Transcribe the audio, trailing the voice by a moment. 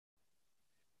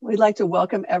We'd like to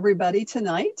welcome everybody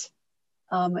tonight.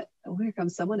 Here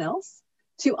comes someone else.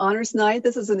 To Honors Night.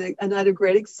 This is a night of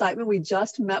great excitement. We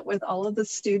just met with all of the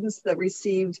students that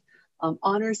received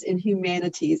honors in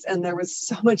humanities, and there was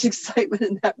so much excitement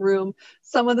in that room.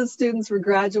 Some of the students were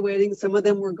graduating, some of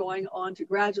them were going on to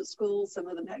graduate school, some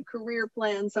of them had career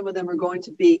plans, some of them are going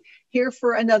to be here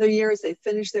for another year as they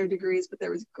finish their degrees, but there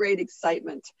was great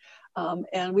excitement.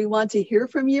 And we want to hear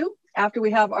from you after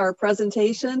we have our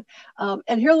presentation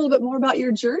and hear a little bit more about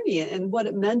your journey and what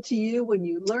it meant to you when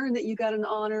you learned that you got an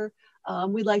honor.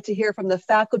 We'd like to hear from the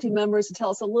faculty members to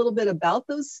tell us a little bit about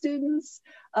those students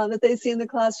that they see in the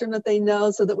classroom that they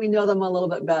know, so that we know them a little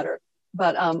bit better.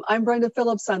 But I'm Brenda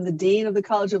Phillips. I'm the Dean of the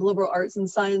College of Liberal Arts and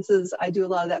Sciences. I do a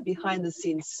lot of that behind the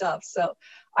scenes stuff. So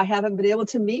I haven't been able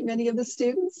to meet many of the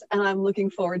students, and I'm looking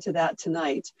forward to that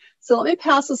tonight. So let me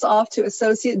pass this off to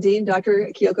Associate Dean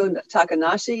Dr. Kyoko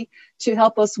Takanashi to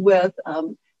help us with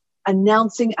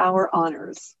announcing our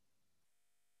honors.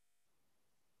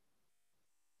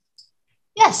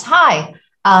 Yes, hi.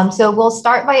 So we'll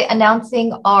start by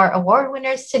announcing our award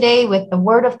winners today with a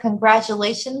word of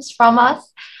congratulations from us.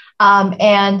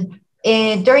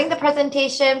 During the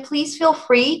presentation, please feel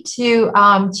free to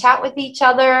chat with each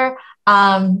other,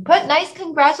 put nice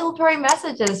congratulatory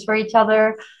messages for each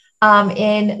other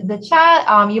in the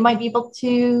chat. You might be able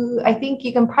to, I think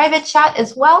you can private chat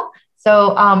as well.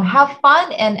 So have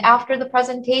fun, and after the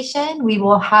presentation, we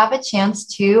will have a chance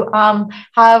to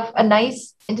have a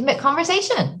nice, intimate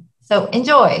conversation. So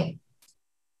enjoy.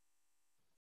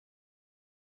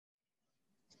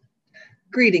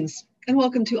 Greetings and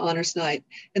welcome to Honors Night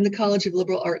in the College of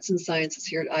Liberal Arts and Sciences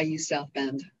here at IU South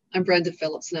Bend. I'm Brenda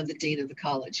Phillips and I'm the Dean of the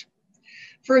college.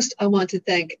 First, I want to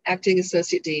thank Acting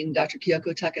Associate Dean Dr.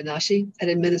 Kyoko Takanashi and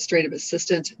Administrative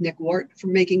Assistant Nick Wart for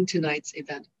making tonight's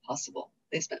event possible.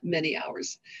 They spent many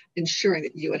hours ensuring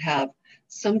that you would have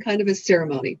some kind of a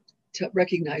ceremony to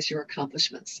recognize your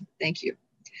accomplishments. Thank you.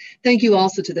 Thank you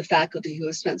also to the faculty who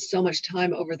have spent so much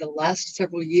time over the last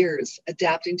several years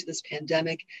adapting to this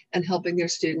pandemic and helping their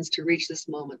students to reach this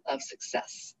moment of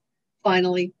success.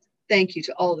 Finally, thank you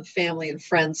to all the family and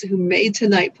friends who made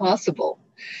tonight possible.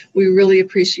 We really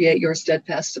appreciate your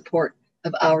steadfast support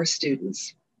of our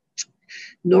students.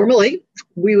 Normally,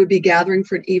 we would be gathering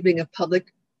for an evening of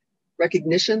public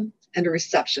recognition and a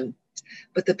reception,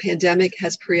 but the pandemic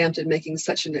has preempted making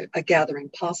such a gathering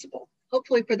possible,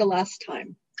 hopefully for the last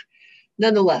time.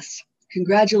 Nonetheless,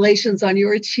 congratulations on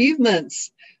your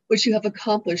achievements, which you have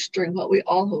accomplished during what we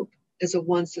all hope is a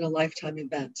once-in-a-lifetime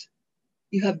event.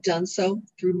 You have done so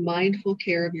through mindful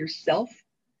care of yourself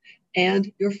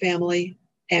and your family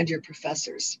and your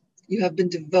professors. You have been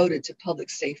devoted to public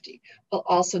safety while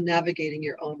also navigating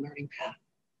your own learning path.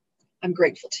 I'm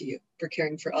grateful to you for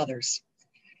caring for others.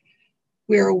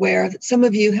 We are aware that some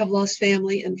of you have lost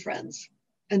family and friends,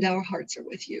 and our hearts are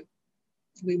with you.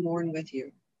 We mourn with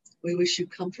you. We wish you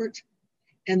comfort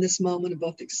in this moment of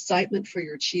both excitement for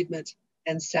your achievement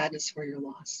and sadness for your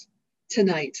loss.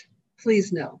 Tonight,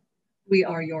 please know we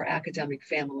are your academic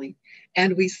family,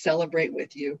 and we celebrate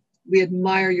with you. We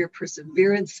admire your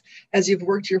perseverance as you've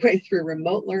worked your way through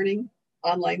remote learning,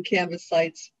 online Canvas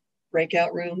sites,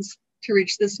 breakout rooms, to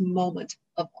reach this moment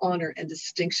of honor and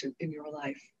distinction in your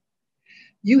life.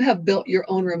 You have built your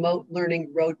own remote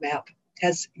learning roadmap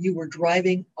as you were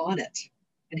driving on it.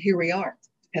 And here we are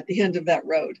at the end of that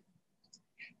road.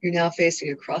 You're now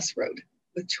facing a crossroad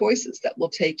with choices that will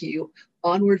take you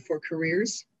onward for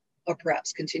careers or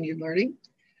perhaps continued learning.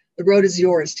 The road is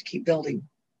yours to keep building.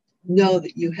 Know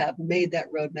that you have made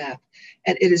that roadmap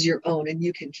and it is your own, and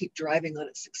you can keep driving on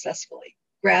it successfully.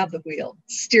 Grab the wheel,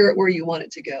 steer it where you want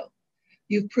it to go.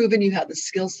 You've proven you have the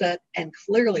skill set and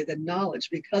clearly the knowledge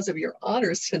because of your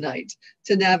honors tonight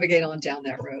to navigate on down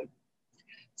that road.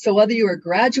 So whether you are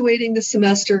graduating this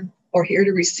semester or here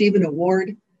to receive an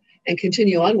award and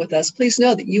continue on with us, please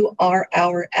know that you are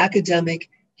our academic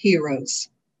heroes.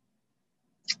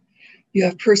 You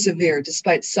have persevered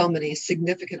despite so many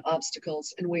significant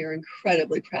obstacles, and we are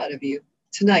incredibly proud of you.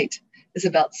 Tonight is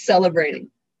about celebrating.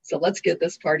 So let's get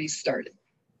this party started.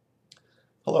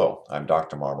 Hello, I'm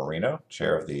Dr. Marmarino,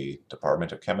 Chair of the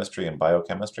Department of Chemistry and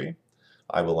Biochemistry.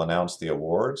 I will announce the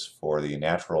awards for the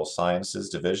Natural Sciences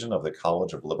Division of the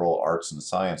College of Liberal Arts and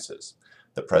Sciences.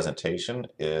 The presentation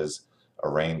is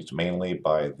arranged mainly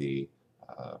by the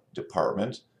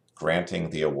department granting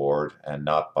the award and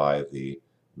not by the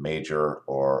major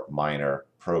or minor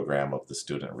program of the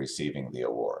student receiving the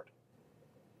award.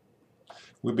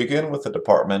 We begin with the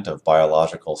Department of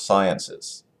Biological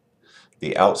Sciences.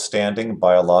 The Outstanding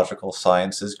Biological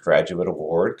Sciences Graduate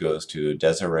Award goes to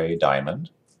Desiree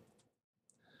Diamond.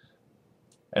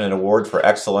 And an award for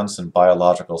excellence in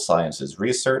biological sciences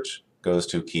research goes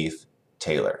to Keith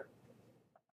Taylor.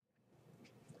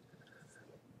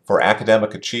 For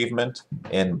academic achievement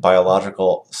in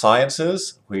biological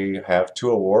sciences, we have 2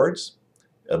 awards,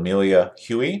 Amelia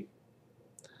Huey,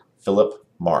 Philip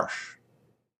Marsh.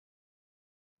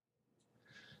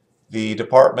 The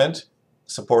department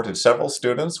supported several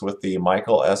students with the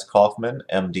Michael S. Kaufman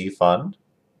MD Fund,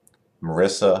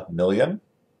 Marissa Millian,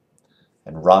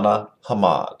 and Rana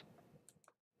Hamad.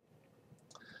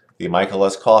 The Michael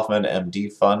S. Kaufman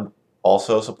MD Fund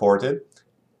also supported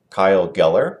Kyle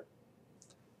Geller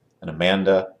and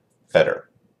Amanda Feder.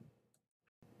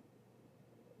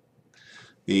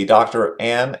 The Dr.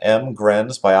 Ann M.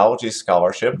 Grenz Biology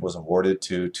Scholarship was awarded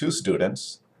to 2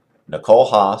 students, Nicole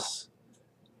Haas,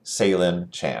 Seilin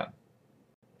Chan.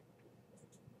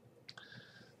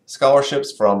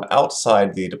 Scholarships from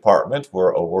outside the department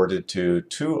were awarded to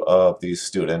 2 of these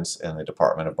students in the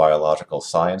Department of Biological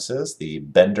Sciences. The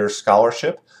Bender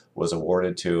Scholarship was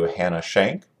awarded to Hannah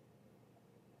Shank,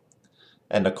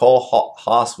 and Nicole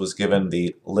Haas was given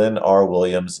the Lynn R.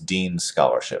 Williams Dean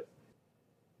Scholarship.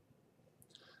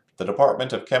 The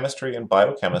Department of Chemistry and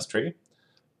Biochemistry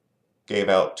gave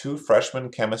out 2 Freshman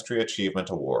Chemistry Achievement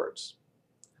Awards,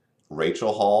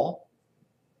 Rachel Hall,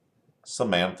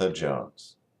 Samantha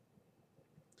Jones.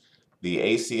 The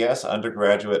ACS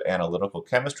Undergraduate Analytical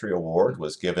Chemistry Award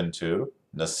was given to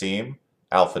Nassim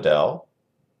Al-Fadel,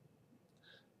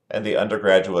 and the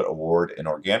Undergraduate Award in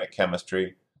Organic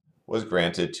Chemistry was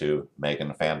granted to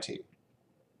Megan Fanti.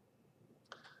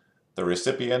 The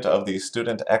recipient of the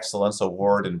Student Excellence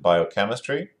Award in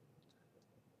Biochemistry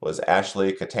was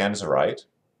Ashley Catanzarite.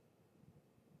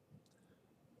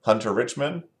 Hunter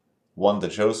Richmond won the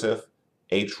Joseph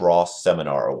H. Ross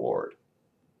Seminar Award.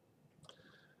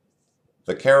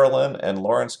 The Carolyn and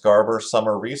Lawrence Garber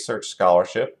Summer Research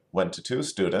Scholarship went to 2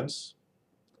 students,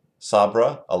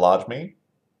 Sabra Alajmi,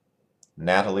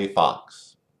 Natalie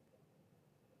Fox.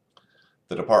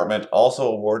 The department also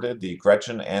awarded the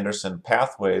Gretchen Anderson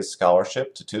Pathways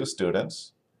Scholarship to 2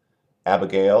 students,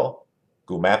 Abigail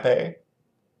Gumape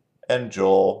and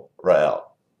Joel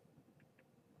Rael.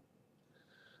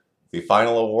 The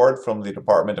final award from the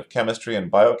Department of Chemistry and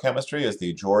Biochemistry is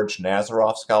the George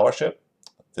Nazaroff Scholarship.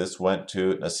 This went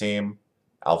to Nassim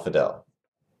Al-Fadel.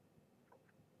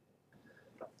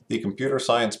 The computer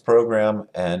science program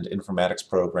and informatics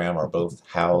program are both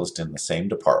housed in the same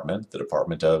department, the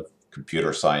Department of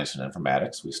Computer Science and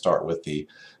Informatics. We start with the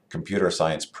computer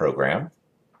science program.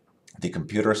 The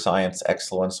Computer Science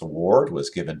Excellence Award was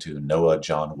given to Noah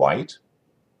John White,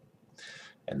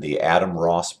 and the Adam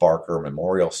Ross Barker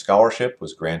Memorial Scholarship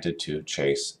was granted to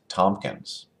Chase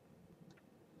Tompkins.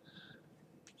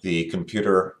 The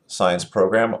computer science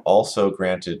program also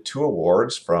granted 2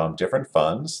 awards from different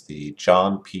funds, the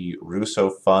John P.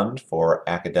 Russo Fund for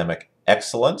Academic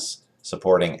Excellence,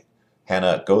 supporting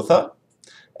Hannah Gotha,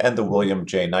 and the William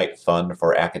J. Knight Fund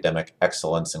for Academic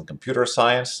Excellence in Computer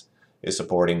Science is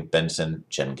supporting Benson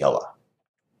Jengela.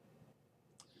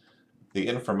 The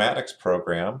informatics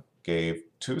program gave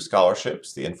 2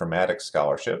 scholarships. The informatics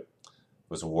scholarship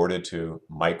was awarded to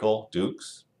Michael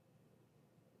Dukes,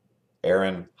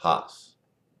 Aaron Haas.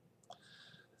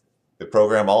 The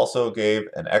program also gave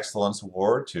an Excellence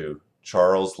Award to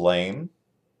Charles Lane,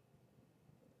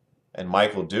 and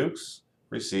Michael Dukes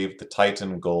received the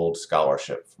Titan Gold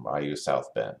Scholarship from IU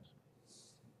South Bend.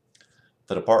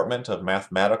 The Department of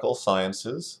Mathematical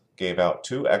Sciences gave out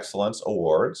 2 Excellence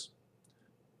Awards,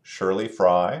 Shirley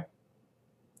Fry,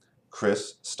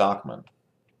 Chris Stockman.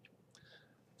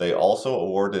 They also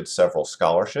awarded several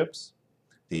scholarships.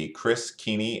 The Chris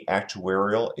Keeney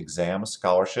Actuarial Exam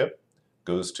Scholarship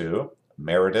goes to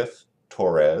Meredith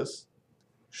Torres,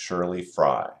 Shirley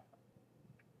Fry.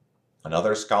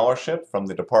 Another scholarship from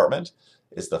the department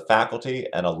is the Faculty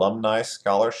and Alumni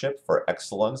Scholarship for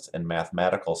Excellence in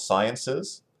Mathematical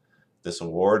Sciences. This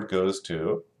award goes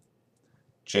to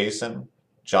Jason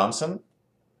Johnson.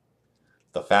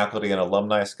 The Faculty and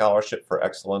Alumni Scholarship for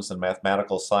Excellence in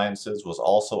Mathematical Sciences was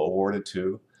also awarded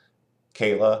to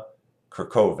Kayla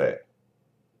Kirkove.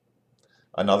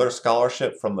 Another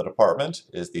scholarship from the department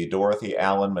is the Dorothy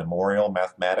Allen Memorial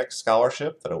Mathematics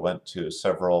Scholarship that went to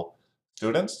several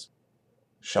students.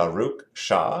 Shahrukh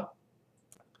Shah.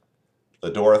 The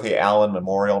Dorothy Allen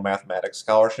Memorial Mathematics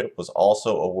Scholarship was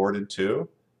also awarded to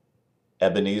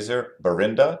Ebenezer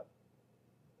Barinda,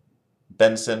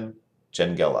 Benson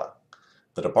Jengela.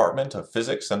 The Department of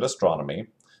Physics and Astronomy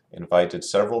invited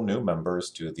several new members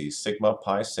to the Sigma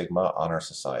Pi Sigma Honor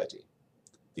Society.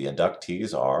 The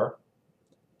inductees are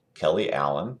Kelly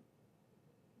Allen,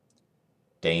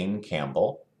 Dane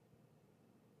Campbell,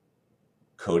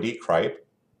 Cody Kripe,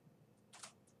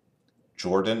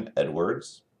 Jordan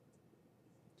Edwards,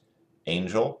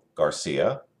 Angel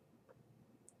Garcia,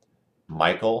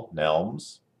 Michael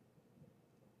Nelms,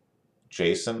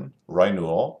 Jason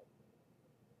Reinul,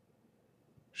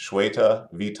 Shweta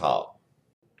Vital.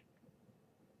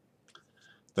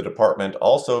 The department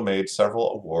also made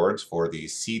several awards for the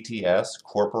CTS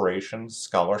Corporation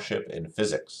Scholarship in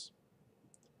Physics.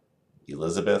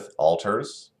 Elizabeth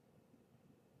Alters,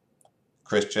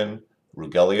 Christian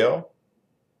Rugelio,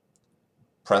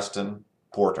 Preston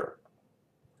Porter.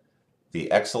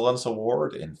 The Excellence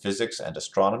Award in Physics and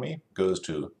Astronomy goes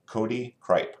to Cody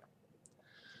Kripe.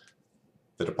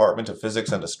 The Department of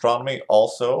Physics and Astronomy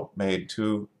also made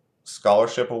 2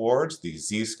 scholarship awards. The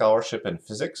Z Scholarship in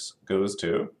Physics goes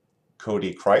to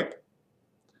Cody Kripe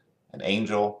and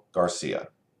Angel Garcia.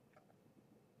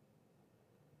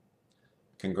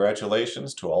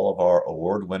 Congratulations to all of our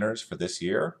award winners for this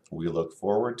year. We look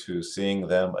forward to seeing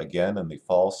them again in the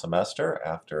fall semester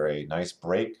after a nice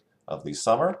break of the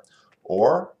summer.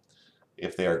 Or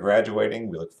if they are graduating,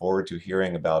 we look forward to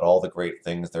hearing about all the great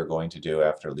things they're going to do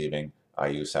after leaving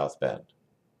IU South Bend.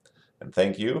 And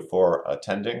thank you for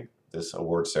attending this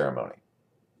award ceremony.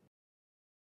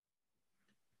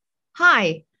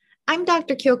 Hi, I'm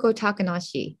Dr. Kyoko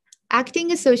Takanashi,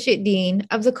 Acting Associate Dean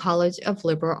of the College of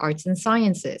Liberal Arts and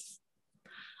Sciences.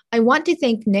 I want to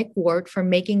thank Nick Ward for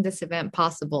making this event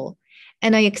possible,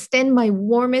 and I extend my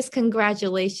warmest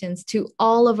congratulations to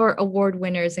all of our award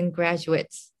winners and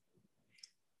graduates.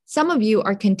 Some of you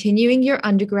are continuing your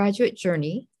undergraduate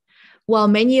journey, while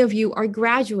many of you are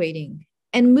graduating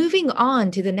and moving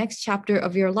on to the next chapter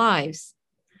of your lives.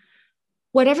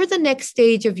 Whatever the next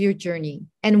stage of your journey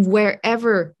and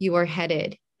wherever you are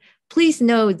headed, please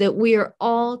know that we are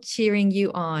all cheering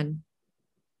you on.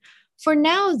 For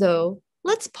now, though,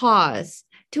 let's pause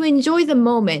to enjoy the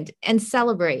moment and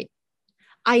celebrate.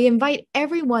 I invite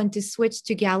everyone to switch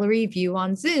to gallery view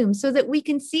on Zoom so that we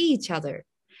can see each other.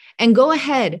 And go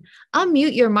ahead,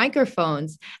 unmute your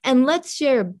microphones, and let's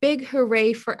share a big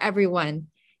hooray for everyone.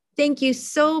 Thank you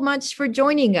so much for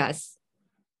joining us.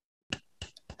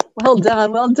 Well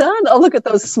done, well done. Oh, look at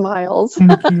those smiles.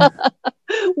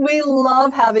 We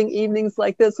love having evenings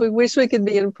like this. We wish we could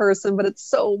be in person, but it's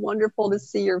so wonderful to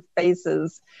see your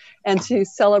faces and to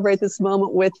celebrate this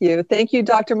moment with you. Thank you,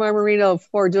 Dr. Marmarino,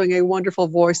 for doing a wonderful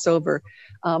voiceover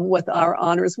with our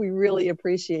honors. We really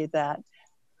appreciate that.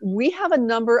 We have a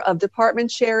number of department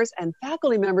chairs and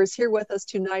faculty members here with us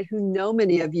tonight who know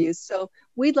many of you. So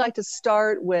we'd like to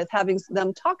start with having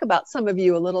them talk about some of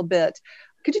you a little bit.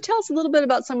 Could you tell us a little bit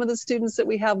about some of the students that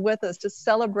we have with us to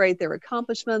celebrate their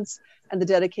accomplishments and the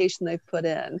dedication they've put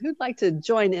in? Who'd like to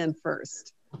join in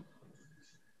first?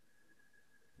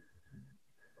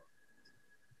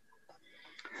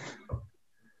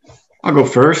 I'll go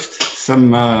first.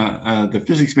 The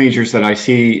physics majors that I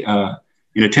see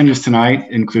in attendance tonight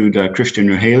include Christian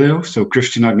Rugelio. So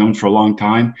Christian I've known for a long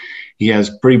time. He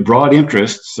has pretty broad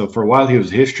interests. So for a while he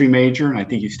was a history major, and I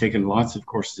think he's taken lots of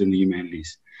courses in the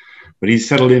humanities. But he's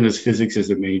settled in as physics as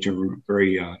a major. We're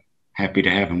very happy to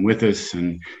have him with us.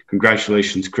 And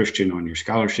congratulations, Christian, on your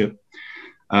scholarship.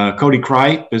 Cody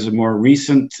Kripe is a more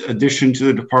recent addition to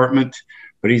the department,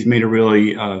 but he's made a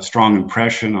really strong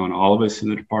impression on all of us in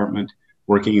the department,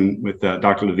 working with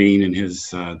Dr. Levine in his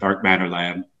dark matter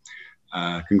lab.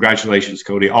 Congratulations,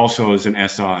 Cody, also as an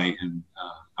SI in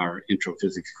our intro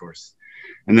physics course.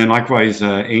 And then likewise,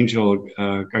 Angel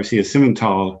Garcia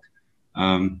Cimental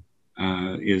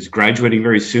is graduating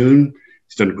very soon.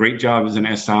 He's done a great job as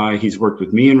an SI. He's worked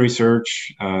with me in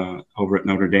research over at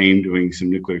Notre Dame doing some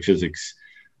nuclear physics.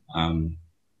 And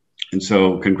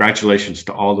so congratulations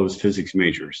to all those physics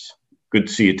majors. Good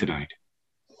to see you tonight.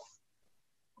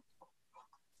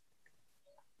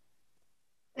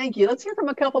 Thank you. Let's hear from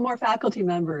a couple more faculty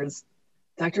members.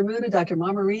 Dr. Muda, Dr.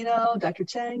 Marmarino, Dr.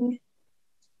 Cheng.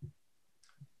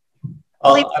 I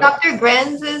believe Dr.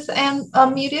 Grenz is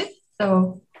unmuted,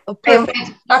 so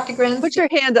Dr. Grenz. Put your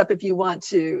hand up if you want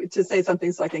to say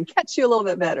something so I can catch you a little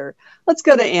bit better. Let's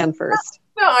go to Anne first.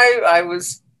 No, I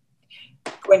was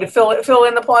going to fill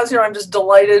in the pause here. I'm just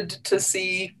delighted to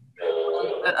see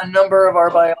a number of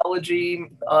our biology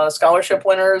scholarship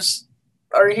winners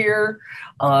are here.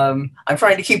 I'm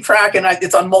trying to keep track, and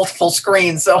it's on multiple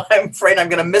screens, so I'm afraid I'm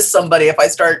going to miss somebody if I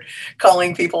start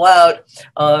calling people out.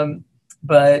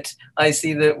 But I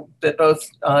see that both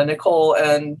Nicole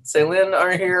and Celine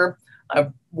are here. I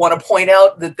want to point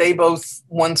out that they both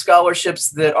won scholarships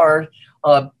that are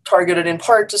targeted in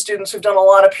part to students who've done a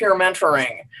lot of peer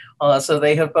mentoring. So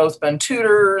they have both been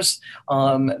tutors,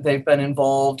 they've been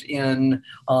involved in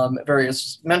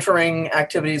various mentoring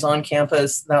activities on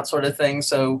campus, that sort of thing.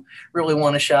 So really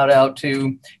want to shout out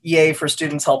to Yay for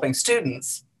Students Helping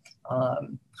Students.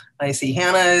 I see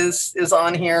Hannah is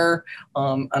on here,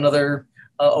 another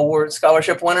award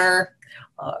scholarship winner.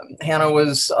 Hannah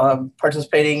was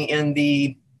participating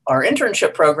in our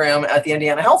internship program at the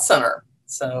Indiana Health Center.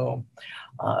 So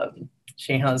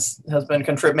she has been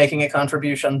making a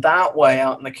contribution that way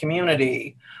out in the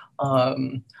community.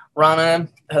 Rana,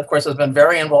 of course, has been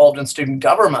very involved in student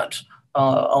government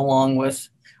along with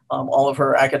all of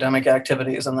her academic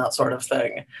activities and that sort of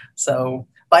thing. So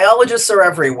biologists are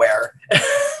everywhere.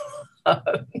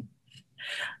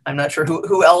 I'm not sure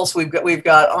who else we've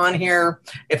got on here.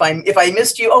 If I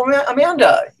missed you, oh,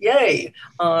 Amanda, yay.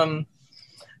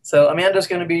 So Amanda's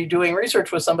going to be doing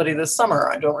research with somebody this summer.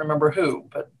 I don't remember who,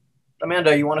 but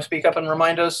Amanda, you want to speak up and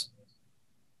remind us?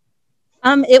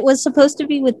 It was supposed to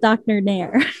be with Dr.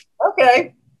 Nair.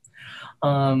 Okay.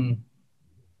 Oh,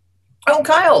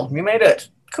 Kyle, you made it.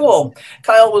 Cool.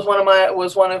 Kyle was one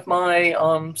of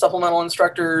my supplemental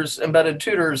instructors, embedded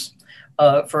tutors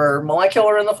for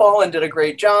molecular in the fall and did a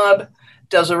great job.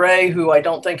 Desiree, who I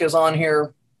don't think is on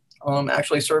here,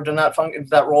 actually served in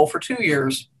that role for 2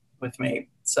 years with me.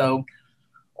 So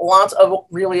lots of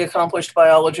really accomplished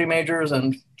biology majors,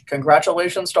 and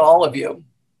congratulations to all of you.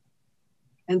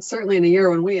 And certainly in a year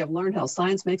when we have learned how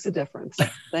science makes a difference.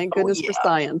 Thank goodness for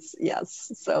science.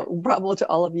 Yes. So bravo to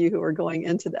all of you who are going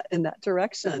in that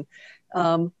direction.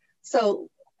 So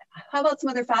how about some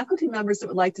other faculty members that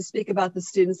would like to speak about the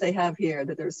students they have here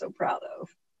that they're so proud of?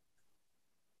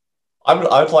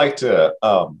 I'd like to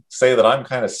say that I'm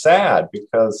kind of sad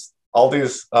because all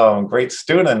these great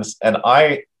students, and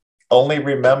I only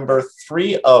remember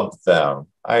 3 of them.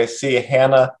 I see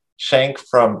Hannah Schenk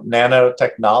from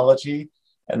nanotechnology,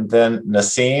 and then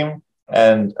Nassim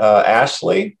and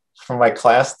Ashley from my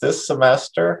class this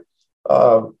semester.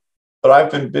 But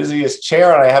I've been busy as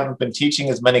chair and I haven't been teaching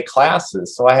as many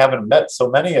classes, so I haven't met so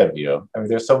many of you. I mean,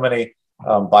 there's so many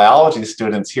biology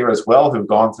students here as well who've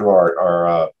gone through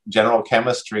our general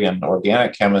chemistry and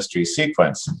organic chemistry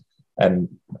sequence. And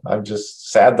I'm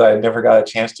just sad that I never got a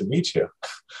chance to meet you.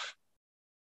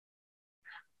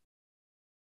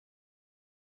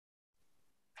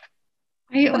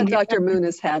 Dr. Moon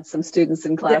has had some students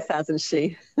in class, hasn't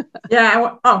she?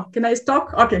 Yeah. Can I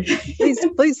talk? Okay.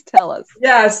 Please tell us.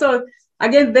 Yeah. So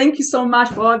again, thank you so much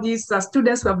for all these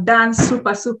students who have done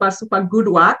super good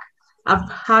work. I've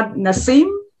had Nassim,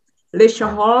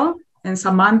 Leisha Hall, and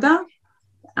Samantha,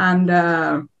 and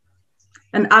those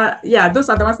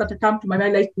are the ones that come to my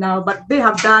mind right now. But they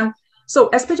have done so,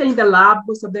 especially in the lab.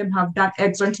 Most of them have done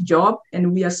excellent job,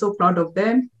 and we are so proud of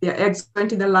them. They are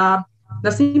excellent in the lab.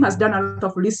 Nassim has done a lot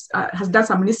of has done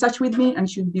some research with me, and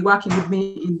she'll be working with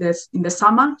me in the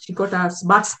summer. She got a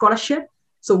SMART scholarship,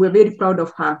 so we're very proud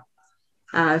of her.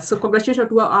 So congratulations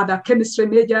to our other chemistry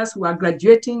majors who are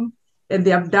graduating, and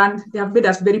they have made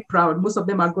us very proud. Some of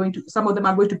them are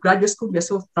going to graduate school. We're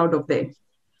so proud of them.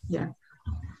 Yeah,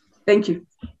 thank you.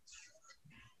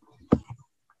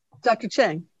 Dr.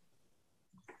 Cheng.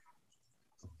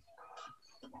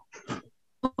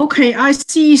 Okay, I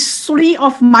see 3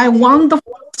 of my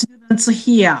wonderful students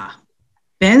here: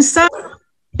 Benson,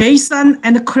 Jason,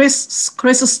 and Chris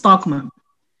Stockman.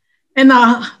 And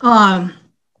I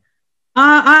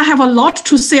have a lot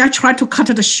to say. I try to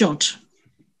cut it short.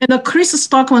 And Chris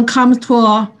Stockman came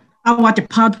to our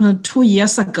department 2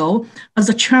 years ago as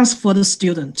a transferred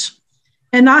student.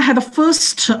 And I had the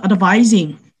first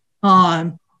advising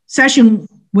session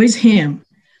with him.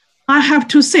 I have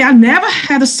to say, I never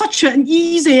had such an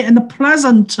easy and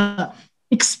pleasant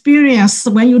experience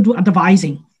when you do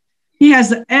advising. He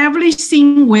has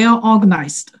everything well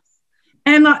organized,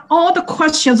 and all the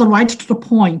questions are right to the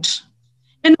point.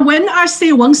 And when I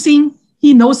say one thing,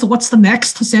 he knows what's the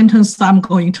next sentence I'm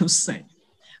going to say.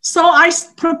 So I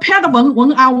prepared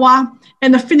 1 hour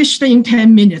and finished in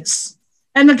 10 minutes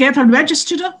and get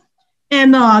registered.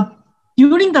 And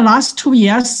during the last 2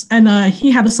 years, and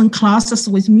he had some classes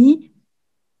with me.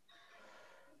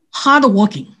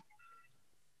 Hardworking,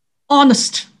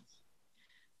 honest,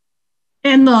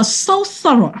 and so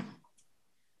thorough.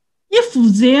 If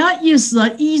there is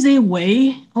an easy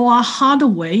way or a hard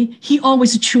way, he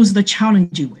always chooses the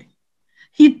challenging way.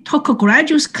 He took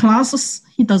graduate classes,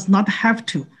 he does not have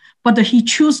to, but he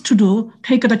chose to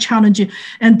take the challenge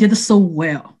and did so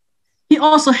well. He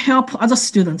also helped other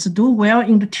students do well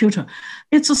in the tutor.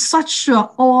 It's such an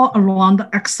all-around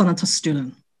excellent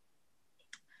student.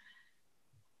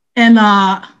 And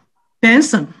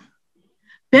Benson,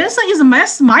 Benson is a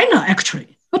math minor,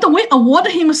 actually, but we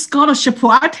awarded him a scholarship.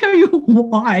 I'll tell you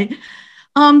why.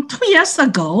 2 years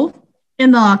ago,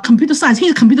 in computer science,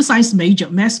 he's a computer science major,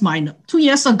 math minor. 2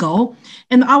 years ago,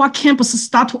 and our campus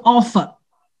start to offer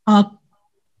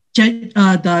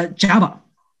the Java.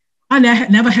 I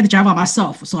never had Java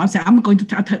myself, so I said, I'm going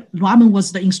to, Raman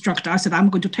was the instructor. I said, I'm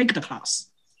going to take the class.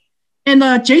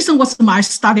 And Jason was my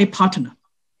study partner.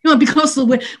 Because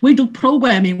we do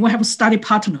programming, we have a study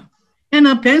partner.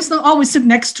 And Benson always sit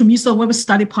next to me, so we have a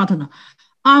study partner.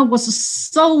 I was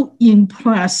so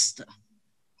impressed.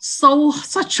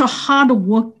 Such a hard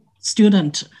work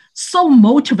student, so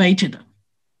motivated.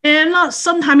 And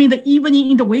sometime in the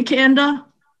evening, in the weekend,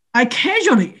 I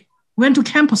casually went to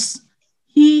campus.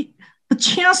 The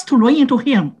chance to run into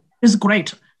him is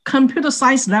great. Computer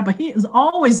science lab, he is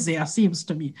always there, seems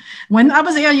to me. When I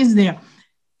was there, he's there.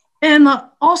 And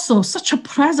also such a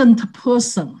pleasant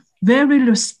person, very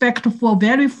respectful,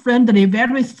 very friendly,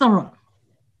 very thorough.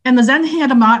 And then he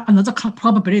had another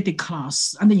probability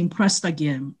class and impressed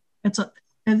again. It's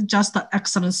just an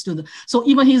excellent student. So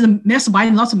even he's a math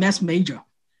minor, not a math major.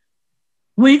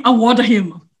 We awarded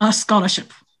him a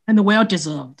scholarship and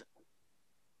well-deserved.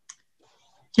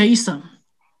 Jason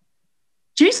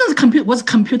was a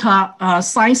computer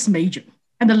science major.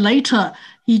 And later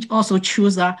he also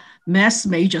chose a math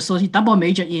major. So he double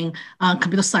major in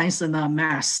computer science and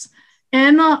math.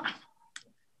 And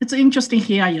it's interesting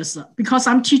here is because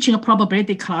I'm teaching a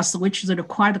probability class, which is a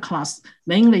required class,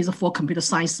 mainly is for computer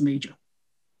science major.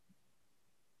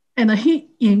 And he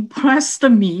impressed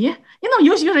me.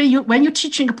 Usually when you're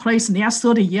teaching a place near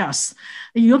 30 years,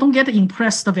 you don't get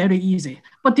impressed very easy.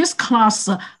 But this class,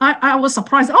 I was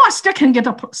surprised. I still can get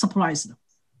surprised.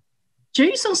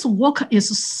 Jason's work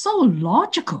is so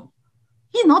logical.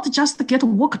 He not just get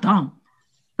work done.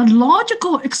 The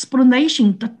logical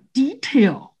explanation, the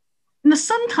detail. And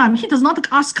sometimes he does not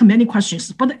ask many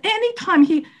questions, but anytime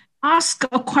he asks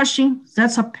a question,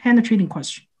 that's a penetrating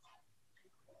question.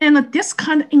 And this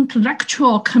kind of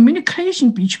intellectual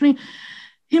communication between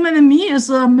him and me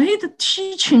is made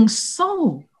teaching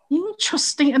so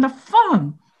interesting and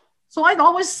fun. So I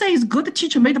always say it's good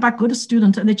teacher made by good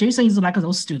student, and Jason is like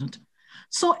those student.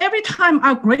 So every time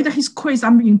I grade his quiz,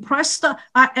 I'm impressed,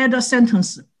 I add a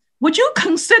sentence. Would you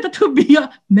consider to be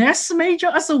a math major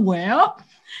as well?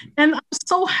 And I'm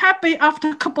so happy after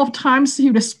a couple of times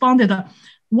he responded,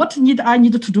 what I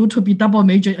need to do to be double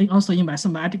major and also in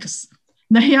mathematics?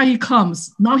 Now here he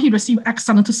comes. Now he received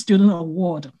excellent student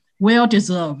award, well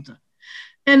deserved.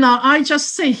 And I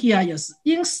just say here is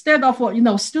instead of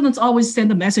students always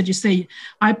send a message say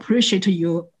I appreciate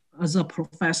you as a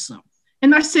professor,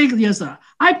 and I say yes,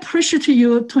 I appreciate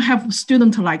you to have a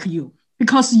student like you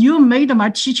because you made my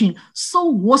teaching so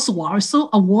worthwhile, so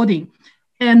awarding,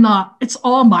 and it's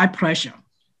all my pleasure.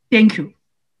 Thank you.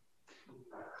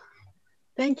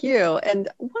 Thank you. And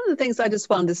one of the things I just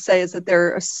wanted to say is that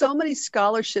there are so many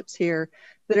scholarships here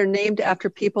that are named after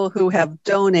people who have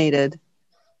donated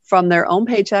from their own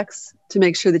paychecks to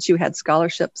make sure that you had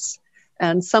scholarships.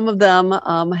 And some of them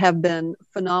have been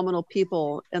phenomenal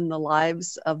people in the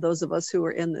lives of those of us who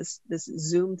are in this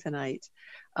Zoom tonight.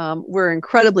 We're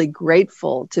incredibly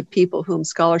grateful to people whom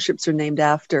scholarships are named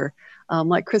after,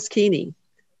 like Chris Keeney,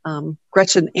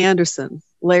 Gretchen Anderson,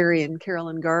 Larry and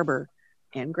Carolyn Garber,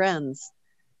 and Grenz.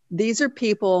 These are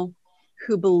people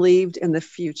who believed in the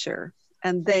future,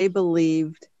 and they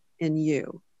believed in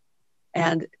you.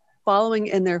 And following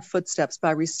in their footsteps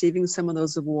by receiving some of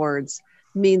those awards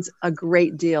means a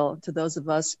great deal to those of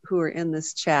us who are in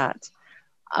this chat.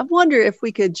 I wonder if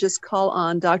we could just call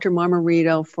on Dr.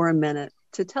 Marmarito for a minute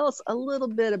to tell us a little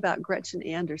bit about Gretchen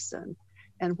Anderson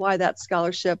and why that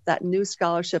scholarship, that new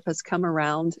scholarship has come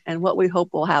around and what we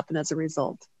hope will happen as a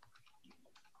result.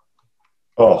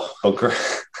 Oh,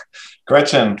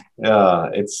 Gretchen,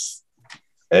 it's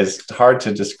hard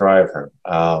to describe her.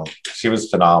 She was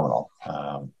phenomenal.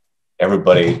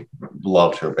 Everybody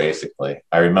loved her, basically.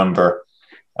 I remember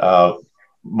the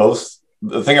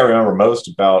thing I remember most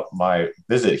about my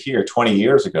visit here 20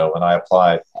 years ago when I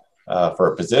applied for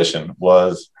a position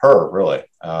was her, really,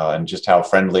 and just how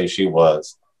friendly she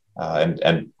was, and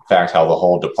in fact, how the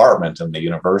whole department and the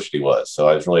university was. So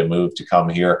I was really moved to come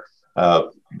here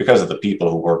because of the people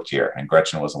who worked here, and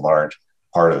Gretchen was a large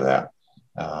part of that.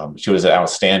 She was an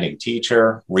outstanding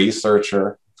teacher,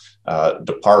 researcher,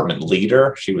 department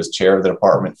leader. She was chair of the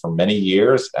department for many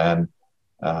years, and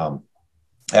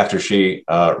after she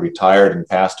retired and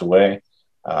passed away,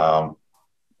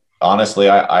 honestly,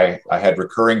 I had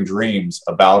recurring dreams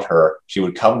about her. She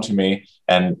would come to me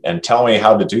and tell me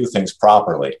how to do things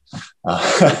properly.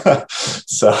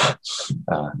 So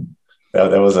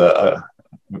that was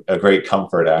a great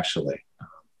comfort, actually.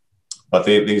 But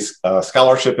the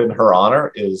scholarship in her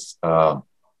honor is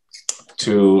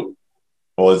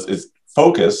is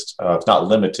focused, it's not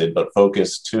limited, but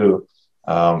focused to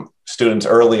students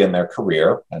early in their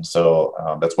career. And so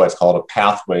that's why it's called a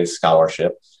Pathways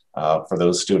Scholarship for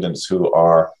those students who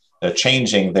are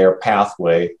changing their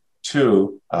pathway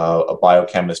to a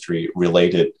biochemistry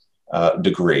related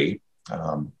degree.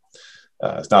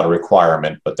 It's not a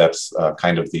requirement, but that's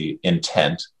kind of the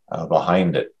intent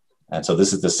behind it. And so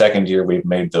this is the second year we've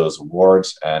made those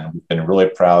awards, and we've been really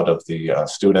proud of the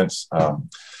students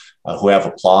who have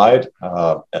applied.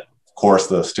 Of course,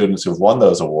 the students who've won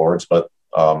those awards, but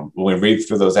when we read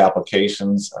through those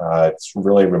applications, it's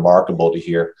really remarkable to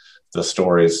hear the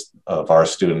stories of our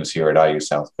students here at IU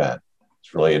South Bend.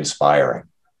 It's really inspiring.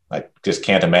 I just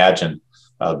can't imagine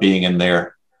being in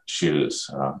their shoes.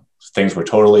 Things were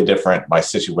totally different. My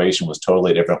situation was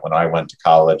totally different when I went to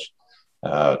college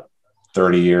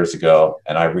 30 years ago,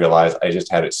 and I realized I just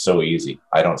had it so easy.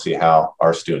 I don't see how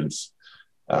our students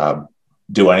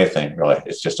do anything, really.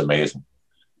 It's just amazing.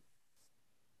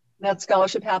 That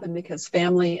scholarship happened because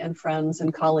family and friends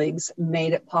and colleagues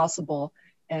made it possible.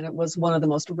 And it was one of the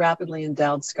most rapidly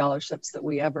endowed scholarships that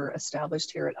we ever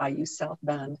established here at IU South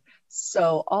Bend.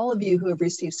 So all of you who have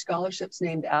received scholarships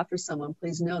named after someone,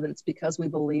 please know that it's because we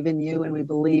believe in you and we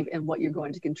believe in what you're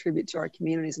going to contribute to our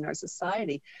communities and our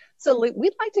society. So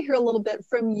we'd like to hear a little bit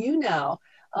from you now.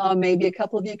 Maybe a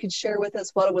couple of you could share with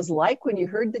us what it was like when you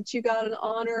heard that you got an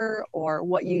honor, or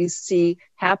what you see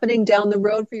happening down the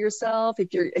road for yourself.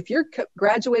 If you're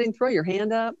graduating, throw your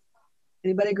hand up.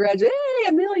 Anybody graduate? Hey,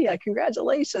 Amelia,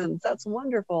 congratulations. That's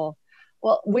wonderful.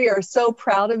 Well, we are so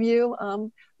proud of you.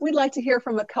 We'd like to hear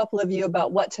from a couple of you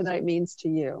about what tonight means to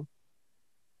you.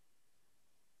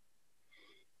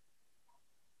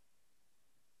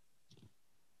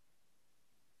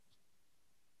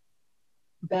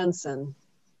 Benson.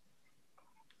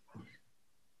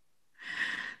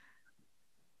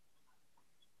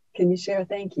 Can you share?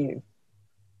 Thank you.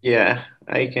 Yeah,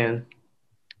 I can.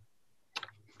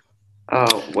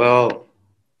 Well,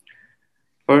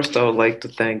 first I would like to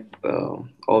thank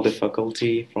all the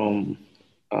faculty from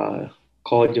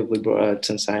College of Liberal Arts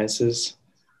and Sciences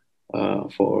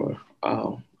for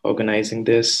organizing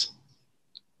this.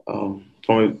 From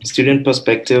a student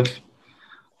perspective,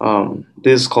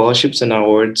 these scholarships and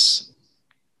awards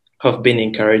have been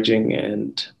encouraging,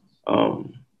 and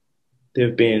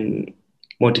they've been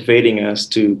motivating us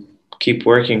to keep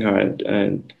working hard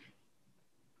and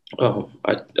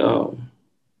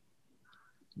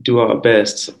do our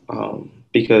best,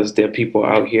 because there are people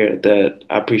out here that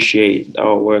appreciate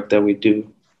our work that we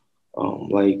do,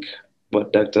 like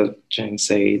what Dr. Cheng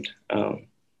said, the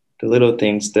little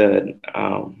things that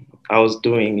I was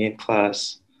doing in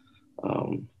class,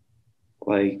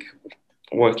 like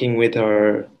working with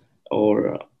her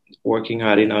or working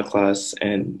hard in our class,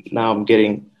 and now I'm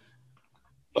getting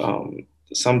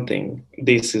something.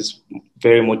 This is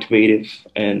very motivative,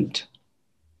 and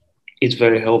it's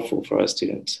very helpful for our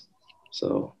students.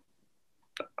 So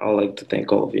I'd like to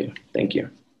thank all of you. Thank you.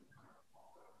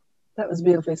 That was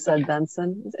beautifully said,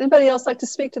 Benson. Does anybody else like to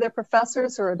speak to their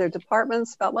professors or their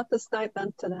departments about what this night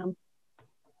meant to them?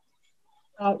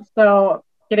 So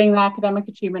getting the Academic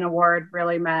Achievement Award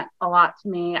really meant a lot to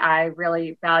me. I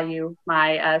really value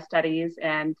my studies,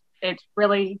 and it's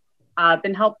really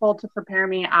been helpful to prepare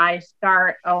me. I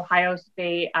start Ohio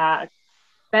State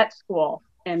vet school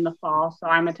in the fall, so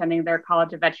I'm attending their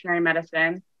College of Veterinary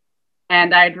Medicine.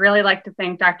 And I'd really like to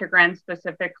thank Dr. Gren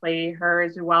specifically. Her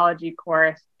zoology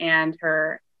course and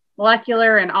her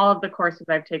molecular and all of the courses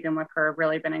I've taken with her have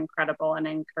really been incredible and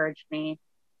encouraged me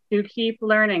to keep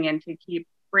learning and to keep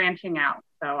branching out.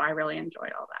 So I really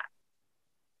enjoyed all that.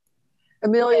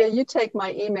 Amelia, you take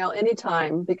my email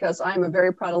anytime, because I'm a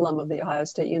very proud alum of The Ohio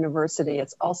State University.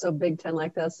 It's also Big Ten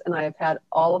like this, and I have had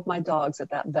all of my dogs at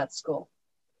that vet school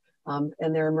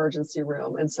in their emergency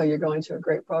room. And so you're going to a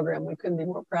great program. We couldn't be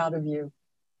more proud of you.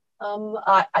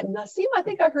 Nasim, I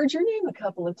think I heard your name a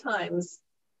couple of times.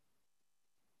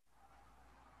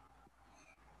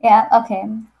 Yeah, okay.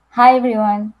 Hi,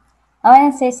 everyone. I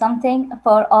want to say something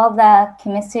for all the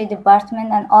chemistry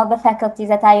department and all the faculties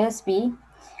at IUSB.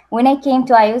 When I came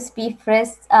to IUSB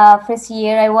first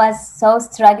year, I was so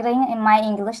struggling in my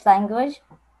English language,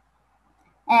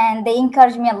 and they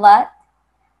encouraged me a lot,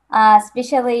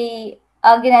 especially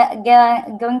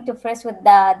going to first with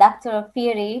the Dr.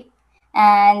 Firi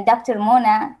and Dr.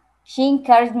 Mona. She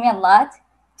encouraged me a lot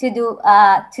to do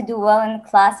well in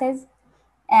classes,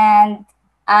 and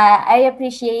I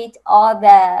appreciate all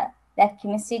the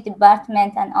chemistry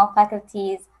department and all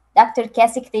faculties. Dr.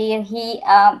 Cassick there,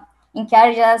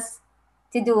 encouraged us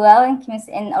to do well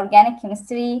in organic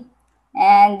chemistry,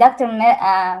 and Dr.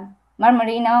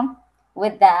 Marmarino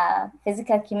with the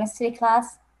physical chemistry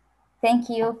class. Thank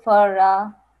you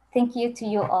to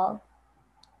you all.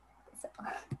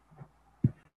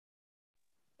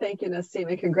 Thank you,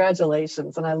 Nasima.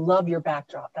 Congratulations. And I love your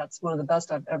backdrop. That's one of the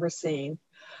best I've ever seen.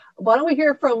 Why don't we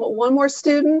hear from one more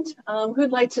student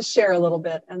who'd like to share a little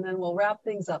bit, and then we'll wrap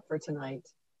things up for tonight.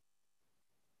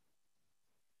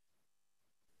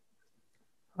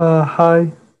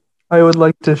 Hi, I would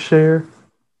like to share.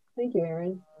 Thank you,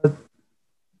 Aaron.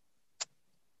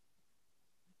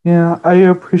 Yeah, I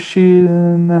appreciate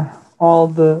all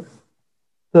the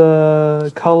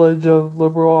College of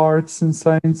Liberal Arts and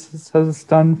Sciences has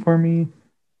done for me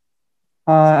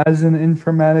as an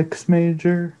informatics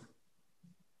major.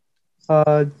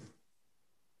 While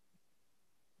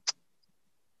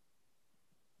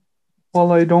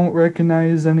I don't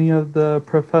recognize any of the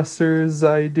professors,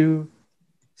 I do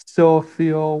still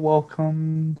feel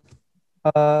welcomed.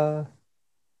 And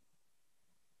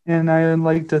I would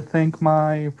like to thank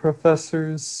my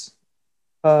professors,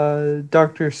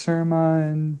 Dr. Surma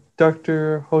and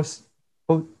Dr.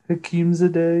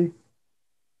 Hakimzadeh.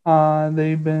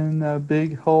 They've been a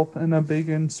big help and a big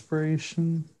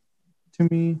inspiration to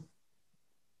me.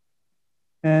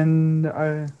 And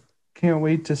I can't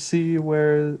wait to see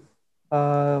what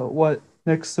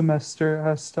next semester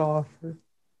has to offer.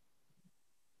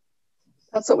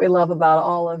 That's what we love about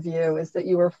all of you, is that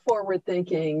you are forward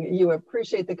thinking, you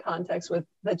appreciate the context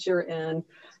that you're in,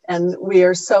 and we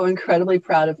are so incredibly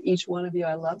proud of each one of you.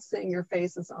 I love seeing your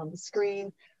faces on the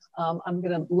screen. I'm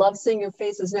gonna love seeing your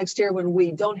faces next year when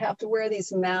we don't have to wear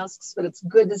these masks, but it's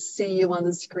good to see you on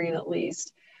the screen at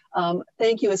least.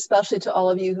 Thank you especially to all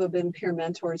of you who have been peer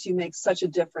mentors. You make such a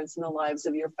difference in the lives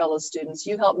of your fellow students.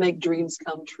 You help make dreams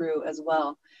come true as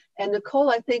well. And Nicole,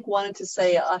 I think, wanted to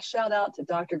say a shout out to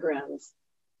Dr. Grenz.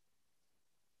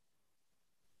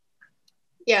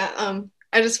 Yeah,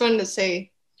 I just wanted to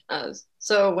say,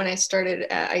 so when I started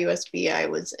at IUSB, I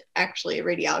was actually a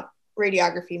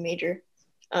radiography major.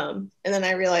 And then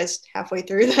I realized halfway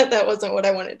through that that wasn't what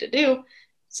I wanted to do.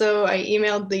 So I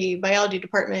emailed the biology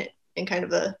department in kind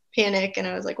of a panic, and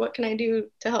I was like, what can I do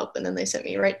to help? And then they sent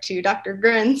me right to Dr.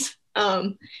 Grenz.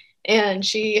 And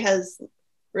she has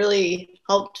really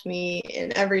helped me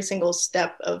in every single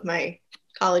step of my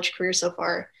college career so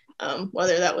far.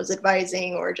 Whether that was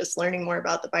advising or just learning more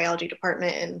about the biology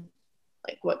department and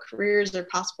like what careers are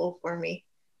possible for me.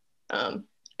 I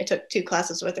took 2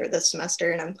 classes with her this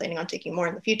semester, and I'm planning on taking more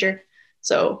in the future.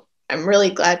 So I'm really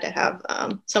glad to have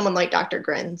someone like Dr.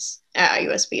 Grenz at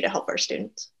IUSB to help our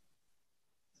students.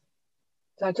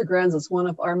 Dr. Grenz is one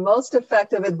of our most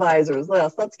effective advisors.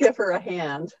 Let's give her a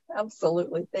hand.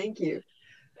 Absolutely. Thank you.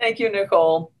 Thank you,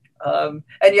 Nicole. And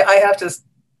yeah, I have to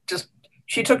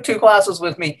she took 2 classes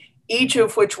with me, each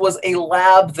of which was a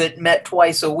lab that met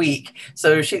twice a week.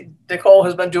 So Nicole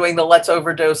has been doing the let's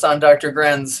overdose on Dr.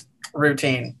 Grenz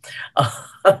routine.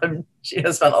 She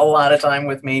has spent a lot of time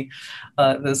with me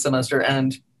this semester,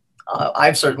 and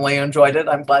I've certainly enjoyed it.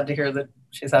 I'm glad to hear that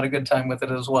she's had a good time with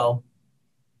it as well.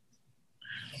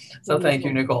 So thank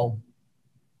you, Nicole.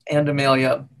 And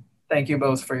Amelia, thank you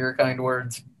both for your kind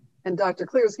words. And Dr.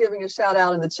 Clear is giving a shout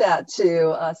out in the chat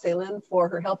to Celine for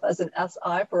her help as an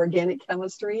SI for organic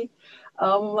chemistry.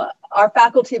 Our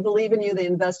faculty believe in you, they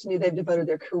invest in you, they've devoted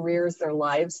their careers, their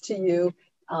lives to you.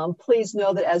 Please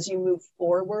know that as you move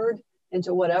forward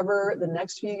into whatever the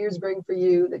next few years bring for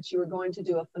you, that you are going to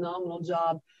do a phenomenal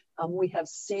job. We have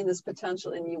seen this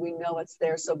potential in you, we know it's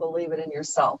there, so believe it in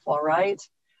yourself, all right?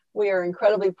 We are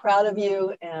incredibly proud of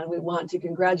you, and we want to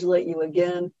congratulate you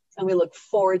again. And we look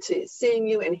forward to seeing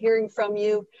you and hearing from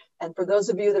you. And for those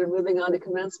of you that are moving on to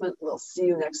commencement, we'll see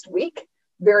you next week.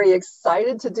 Very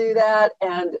excited to do that.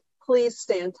 And please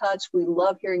stay in touch. We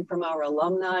love hearing from our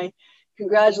alumni.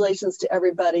 Congratulations to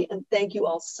everybody. And thank you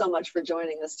all so much for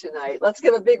joining us tonight. Let's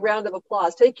give a big round of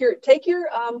applause. Take your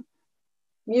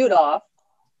mute off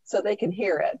so they can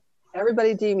hear it.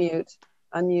 Everybody demute,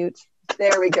 unmute.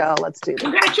 There we go. Let's do that.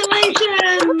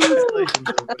 Congratulations.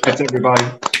 Thanks, everybody.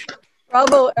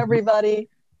 Bravo, everybody.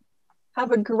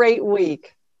 Have a great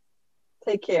week.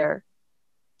 Take care.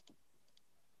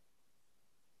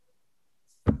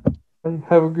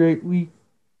 Have a great week.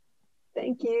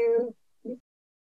 Thank you.